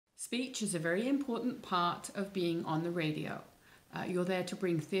Speech is a very important part of being on the radio. You're there to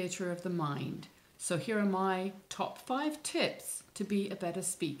bring theatre of the mind. So here are my top 5 tips to be a better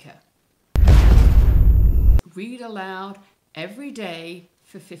speaker. Read aloud every day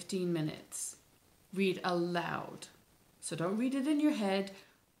for 15 minutes. Read aloud. So don't read it in your head,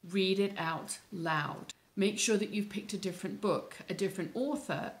 read it out loud. Make sure that you've picked a different book, a different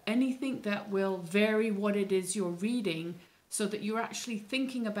author, anything that will vary what it is you're reading so that you're actually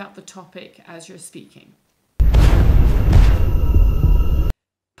thinking about the topic as you're speaking.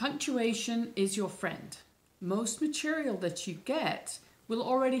 Punctuation is your friend. Most material that you get will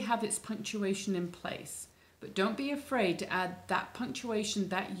already have its punctuation in place, but don't be afraid to add that punctuation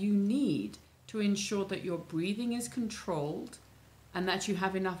that you need to ensure that your breathing is controlled and that you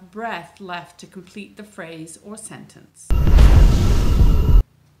have enough breath left to complete the phrase or sentence.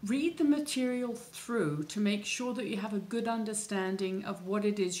 Read the material through to make sure that you have a good understanding of what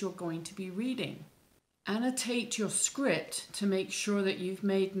it is you're going to be reading. Annotate your script to make sure that you've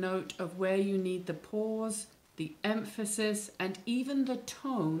made note of where you need the pause, the emphasis, and even the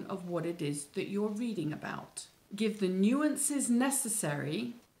tone of what it is that you're reading about. Give the nuances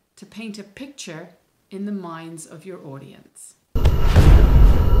necessary to paint a picture in the minds of your audience.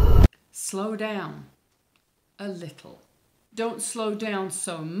 Slow down a little. Don't slow down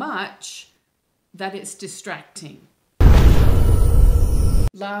so much that it's distracting.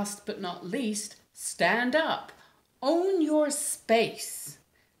 Last but not least, stand up. Own your space.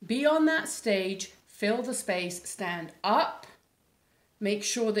 Be on that stage, fill the space, stand up. Make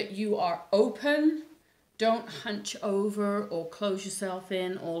sure that you are open. Don't hunch over or close yourself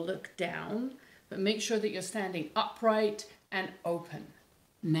in or look down, but make sure that you're standing upright and open.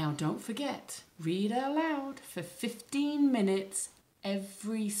 Now don't forget, read aloud for 15 minutes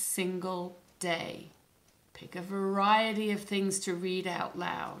every single day. Pick a variety of things to read out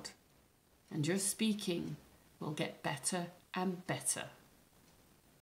loud, and your speaking will get better and better.